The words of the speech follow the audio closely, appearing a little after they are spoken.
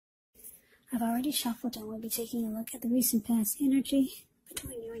I've already shuffled and we'll be taking a look at the recent past energy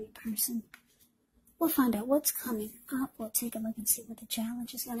between you and your person. We'll find out what's coming up. We'll take a look and see what the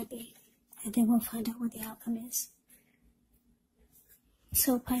challenge is going to be. And then we'll find out what the outcome is.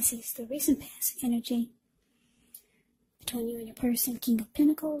 So Pisces, the recent past energy between you and your person, King of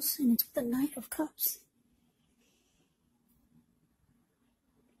Pentacles, and it's the Knight of Cups.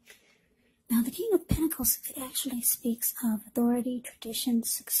 Now, the King of Pentacles actually speaks of authority, tradition,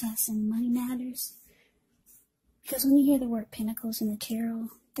 success, and money matters. Because when you hear the word Pentacles in the tarot,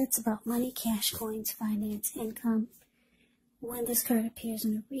 that's about money, cash, coins, finance, income. When this card appears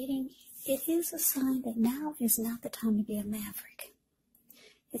in a reading, it is a sign that now is not the time to be a maverick.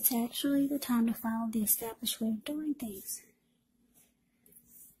 It's actually the time to follow the established way of doing things.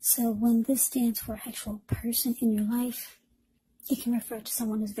 So when this stands for an actual person in your life, it can refer to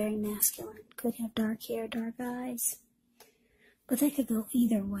someone who's very masculine. Could have dark hair, dark eyes. But that could go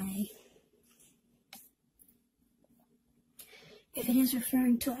either way. If it is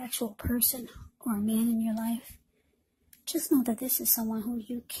referring to an actual person or a man in your life, just know that this is someone who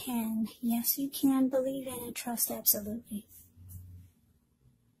you can, yes, you can believe in and trust absolutely.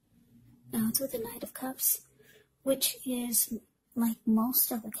 Now it's with the Knight of Cups, which is like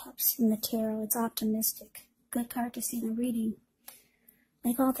most of the cups in the tarot. It's optimistic. Good card to see in a reading.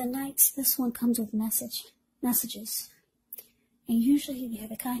 Like all the knights, this one comes with messages. And usually they are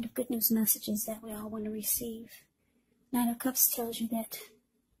the kind of good news messages that we all want to receive. Knight of Cups tells you that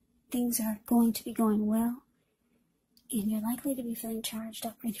things are going to be going well. And you're likely to be feeling charged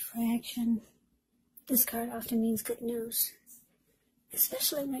up, ready for action. This card often means good news,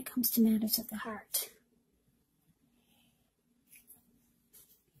 especially when it comes to matters of the heart.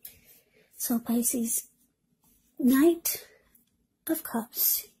 So Pisces, Knight of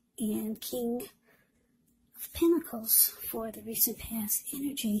Cups and King of Pentacles for the recent past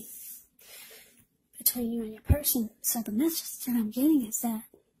energy between you and your person. So the message that I'm getting is that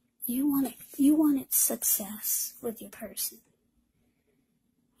you wanted success with your person.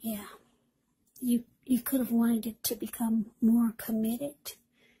 Yeah. You could have wanted it to become more committed.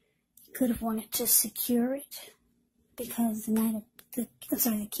 You could have wanted to secure it, because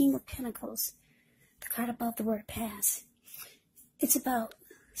the King of Pentacles, the card above the word pass, it's about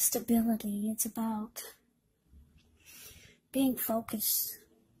stability. It's about being focused.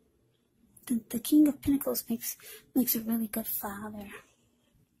 The King of Pentacles makes a really good father.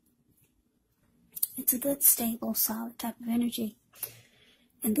 It's a good, stable, solid type of energy.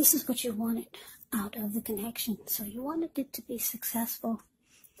 And this is what you wanted out of the connection. So you wanted it to be successful.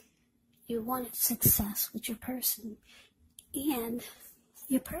 You wanted success with your person. And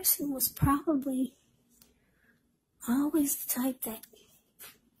your person was probably always the type that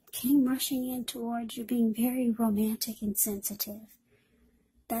came rushing in towards you, being very romantic and sensitive.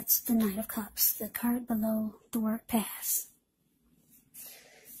 That's the Knight of Cups, the card below the word pass.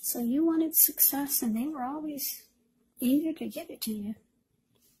 So you wanted success, and they were always eager to give it to you.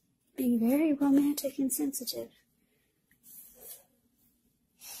 Being very romantic and sensitive.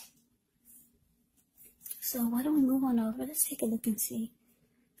 So why don't we move on over? Let's take a look and see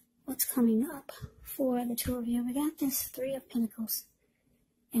what's coming up for the two of you. We got this Three of Pentacles,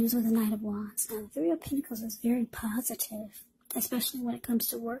 and it's with the Knight of Wands. Now, the Three of Pentacles is very positive, especially when it comes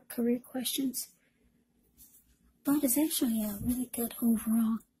to work, career questions. But it's actually a really good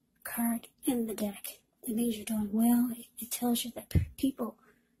overall card in the deck. It means you're doing well. It tells you that people,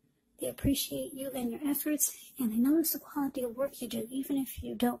 they appreciate you and your efforts, and they notice the quality of work you do, even if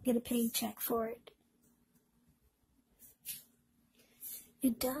you don't get a paycheck for it.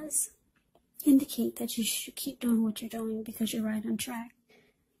 It does indicate that you should keep doing what you're doing because you're right on track.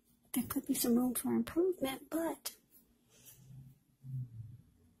 There could be some room for improvement, but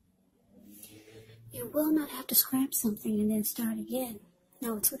you will not have to scrap something and then start again.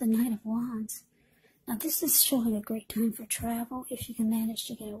 No, it's with a Knight of Wands. Now, this is showing a great time for travel. If you can manage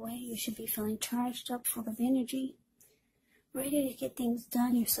to get away, you should be feeling charged up, full of energy, ready to get things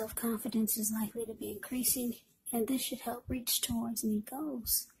done. Your self-confidence is likely to be increasing, and this should help reach towards any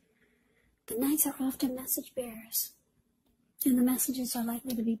goals. The Knights are often message bearers, and the messages are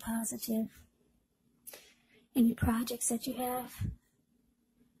likely to be positive. Any projects that you have,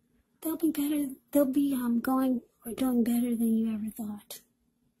 they'll be better. They'll be going or doing better than you ever thought.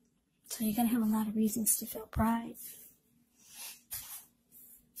 So you're going to have a lot of reasons to feel pride.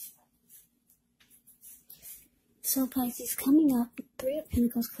 So Pisces, coming up, Three of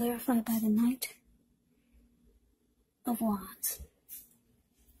Pentacles clarified by the Knight of Wands.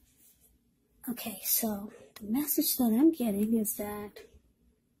 Okay, so the message that I'm getting is that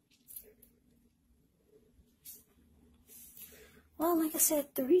Well, like I said,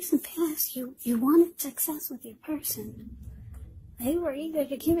 the recent past, you wanted success with your person. They were eager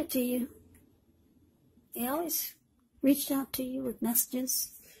to give it to you. They always reached out to you with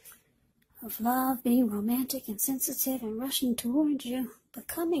messages of love, being romantic and sensitive and rushing towards you. But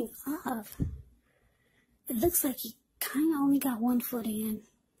coming off, it looks like you kind of only got one foot in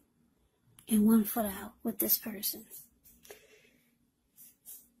and one foot out with this person.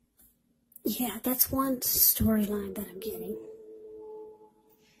 Yeah, that's one storyline that I'm getting.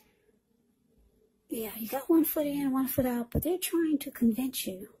 Yeah, you got one foot in, one foot out, but they're trying to convince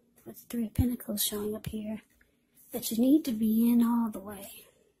you, with the Three of Pentacles showing up here, that you need to be in all the way.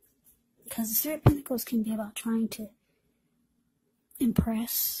 Because the Three of Pentacles can be about trying to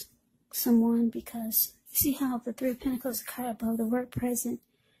impress someone, because you see how the Three of Pentacles is a card above the word present.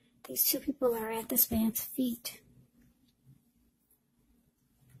 These two people are at this man's feet.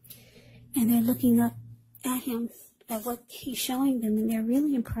 And they're looking up at him, at what he's showing them, and they're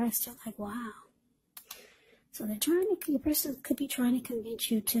really impressed. They're like, wow. So they're trying to, your person could be trying to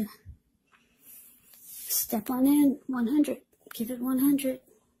convince you to step on in 100, give it 100.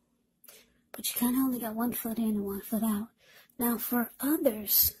 But you kind of only got one foot in and one foot out. Now for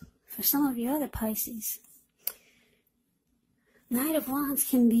others, for some of you other Pisces, Knight of Wands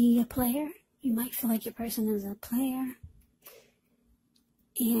can be a player. You might feel like your person is a player.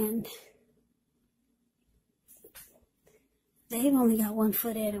 And they've only got one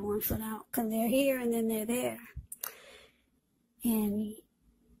foot in and one foot out, because they're here and then they're there. And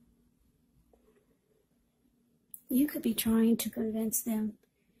you could be trying to convince them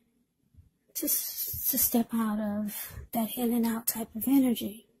to step out of that in and out type of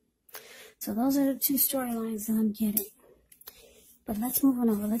energy. So those are the two storylines that I'm getting. But let's move on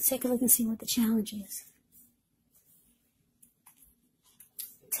over. Let's take a look and see what the challenge is.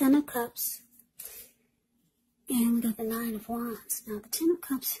 10 of Cups. And we got the 9 of Wands. Now, the 10 of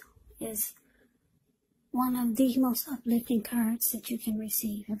Cups is one of the most uplifting cards that you can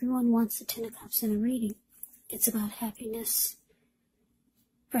receive. Everyone wants the 10 of Cups in a reading. It's about happiness,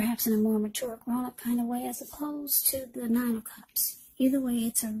 perhaps in a more mature, grown-up kind of way, as opposed to the 9 of Cups. Either way,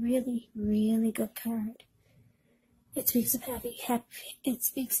 it's a really, really good card. It speaks of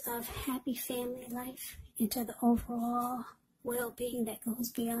happy family life, into the overall well-being that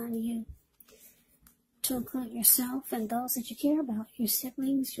goes beyond you, to include yourself and those that you care about, your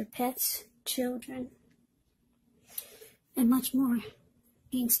siblings, your pets, children, and much more.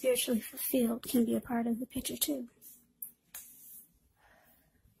 Being spiritually fulfilled can be a part of the picture too.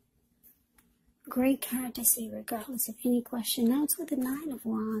 Great card to see regardless of any question. Now it's with the 9 of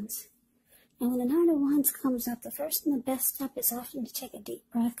Wands. And when the 9 of Wands comes up, the first and the best step is often to take a deep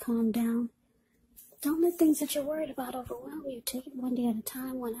breath, calm down. Don't let things that you're worried about overwhelm you. Take it one day at a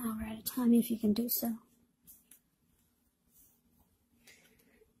time, 1 hour at a time, if you can do so.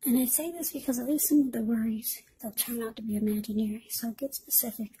 And I say this because at least some of the worries, they'll turn out to be imaginary. So get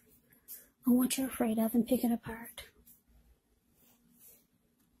specific on what you're afraid of and pick it apart.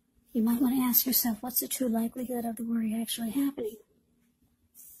 You might want to ask yourself, what's the true likelihood of the worry actually happening?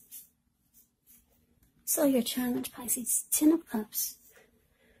 So your challenge, Pisces, 10 of Cups,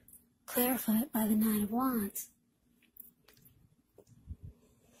 clarified by the 9 of Wands.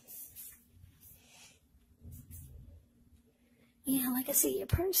 Yeah, like I said, your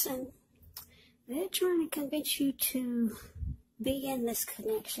person, they're trying to convince you to be in this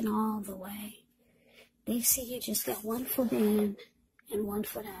connection all the way. They see you just got 1 foot in and 1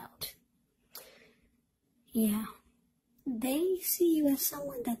 foot out. Yeah, they see you as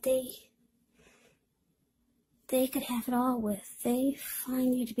someone that they could have it all with. They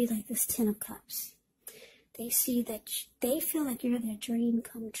find you to be like this 10 of Cups. They see that they feel like you're their dream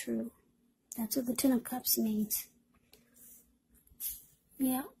come true. That's what the 10 of Cups means.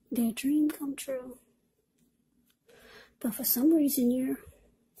 Yeah, their dream come true. But for some reason, you're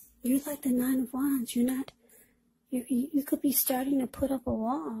like the 9 of Wands. You could be starting to put up a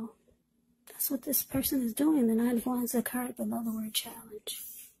wall. That's what this person is doing. The 9 of Wands is a card below the word challenge.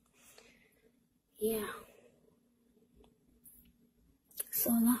 Yeah.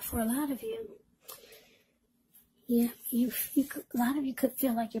 So for a lot of you, yeah, a lot of you could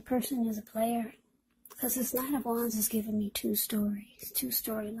feel like your person is a player. Because this 9 of Wands is giving me 2 stories, 2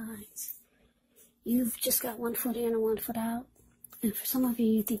 storylines. You've just got 1 foot in and 1 foot out. And for some of you,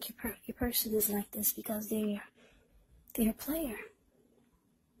 you think your person is like this because they're a player.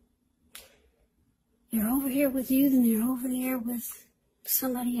 They're over here with you, then they're over there with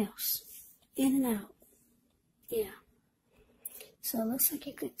somebody else. In and out. Yeah. So it looks like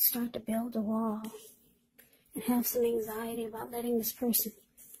you could start to build a wall and have some anxiety about letting this person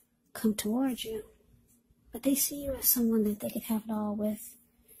come towards you. but they see you as someone that they could have it all with.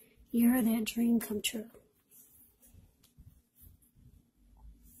 You're their dream come true.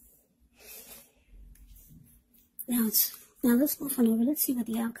 Now let's move on over. Let's see what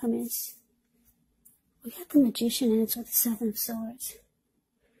the outcome is. We got the Magician, and it's with the Seven of Swords.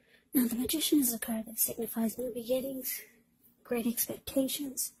 Now, the Magician is a card that signifies new beginnings, great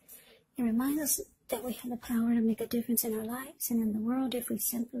expectations. It reminds us that we have the power to make a difference in our lives and in the world if we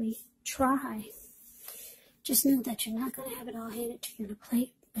simply try. Just know that you're not going to have it all handed to you on a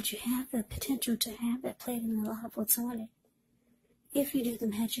plate, but you have the potential to have that plate and a lot of what's on it if you do the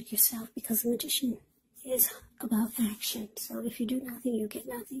magic yourself, because the Magician is about action. So if you do nothing, you get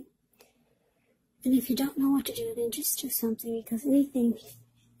nothing. And if you don't know what to do, then just do something, because anything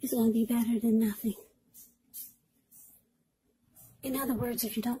is going to be better than nothing. In other words,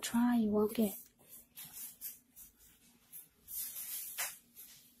 if you don't try, you won't get.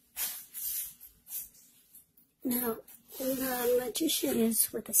 Now, the Magician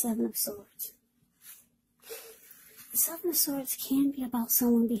is with the Seven of Swords. The Seven of Swords can be about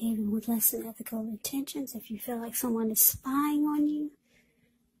someone behaving with less than ethical intentions. If you feel like someone is spying on you,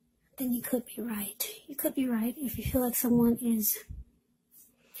 then you could be right. You could be right if you feel like someone is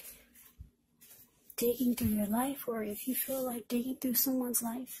digging through your life, or if you feel like digging through someone's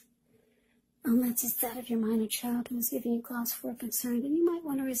life, unless it's that of your minor child who is giving you cause for concern, then you might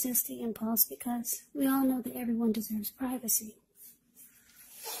want to resist the impulse, because we all know that everyone deserves privacy.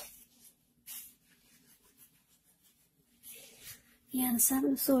 Yeah, the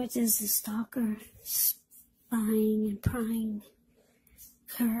Seven of Swords is the stalker, spying and prying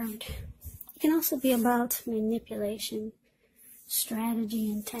card. It can also be about manipulation, strategy,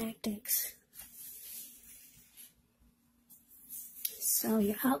 and tactics. So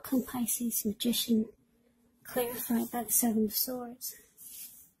your outcome, Pisces, Magician, clarified by the Seven of Swords.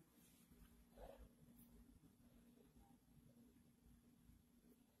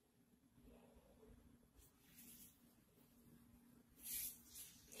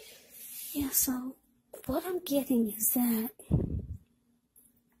 Yeah, so what I'm getting is that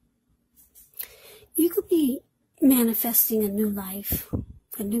you could be manifesting a new life,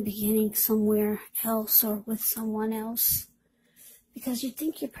 a new beginning somewhere else or with someone else, because you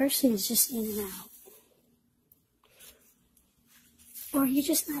think your person is just in and out. Or you're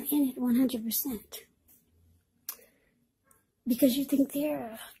just not in it 100%. Because you think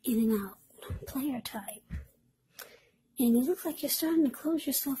they're in and out player type. And it looks like you're starting to close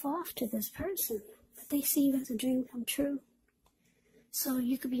yourself off to this person, but they see you as a dream come true. So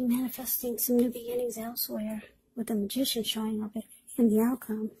you could be manifesting some new beginnings elsewhere with the Magician showing up in the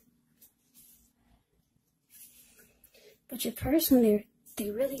outcome. But your person, they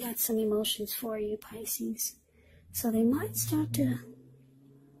really got some emotions for you, Pisces. So they might start to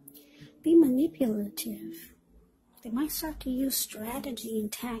be manipulative. They might start to use strategy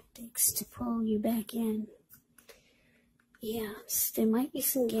and tactics to pull you back in. Yes, there might be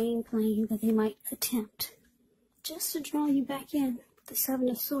some game playing that they might attempt just to draw you back in. The Seven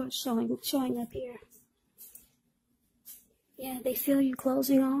of Swords showing up here. Yeah, they feel you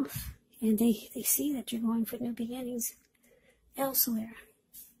closing off, and they see that you're going for new beginnings elsewhere.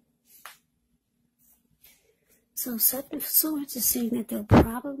 So Seven of Swords is saying that they'll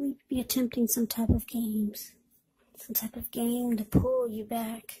probably be attempting some type of game to pull you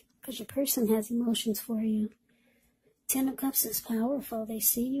back, because your person has emotions for you. Ten of Cups is powerful. They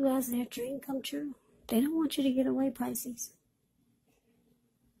see you as their dream come true. They don't want you to get away, Pisces.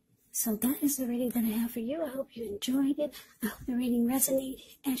 So that is the reading that I have for you. I hope you enjoyed it. I hope the reading resonated.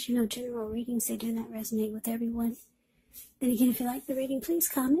 As you know, general readings, they do not resonate with everyone. Then again, if you like the reading, please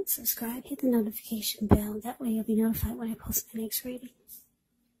comment, subscribe, hit the notification bell. That way you'll be notified when I post the next reading.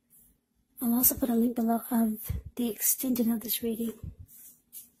 I'll also put a link below of the extended of this reading,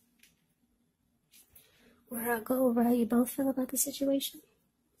 where I'll go over how you both feel about the situation,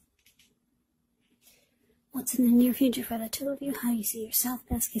 what's in the near future for the two of you, how you see yourself,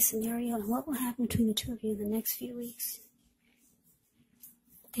 best case scenario, and what will happen between the two of you in the next few weeks.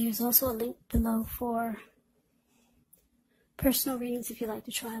 There's also a link below for personal readings if you'd like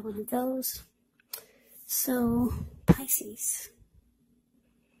to try one of those. So, Pisces,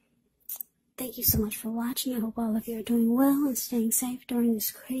 thank you so much for watching. I hope all of you are doing well and staying safe during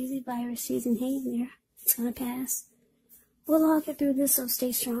this crazy virus season. Hang in there. It's going to pass. We'll all get through this, so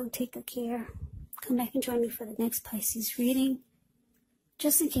stay strong, take good care. Come back and join me for the next Pisces reading.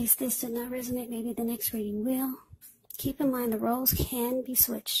 Just in case this did not resonate, maybe the next reading will. Keep in mind the roles can be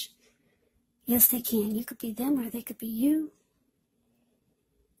switched. Yes, they can. You could be them or they could be you.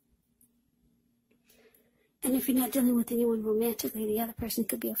 And if you're not dealing with anyone romantically, the other person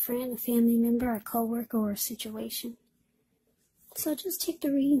could be a friend, a family member, a co-worker, or a situation. So just take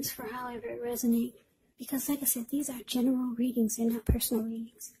the readings for however it resonates. Because like I said, these are general readings, they're not personal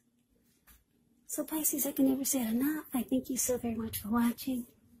readings. So Pisces, I can never say it enough. I thank you so very much for watching.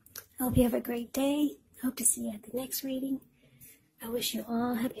 I hope you have a great day. I hope to see you at the next reading. I wish you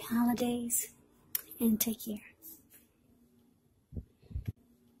all happy holidays and take care.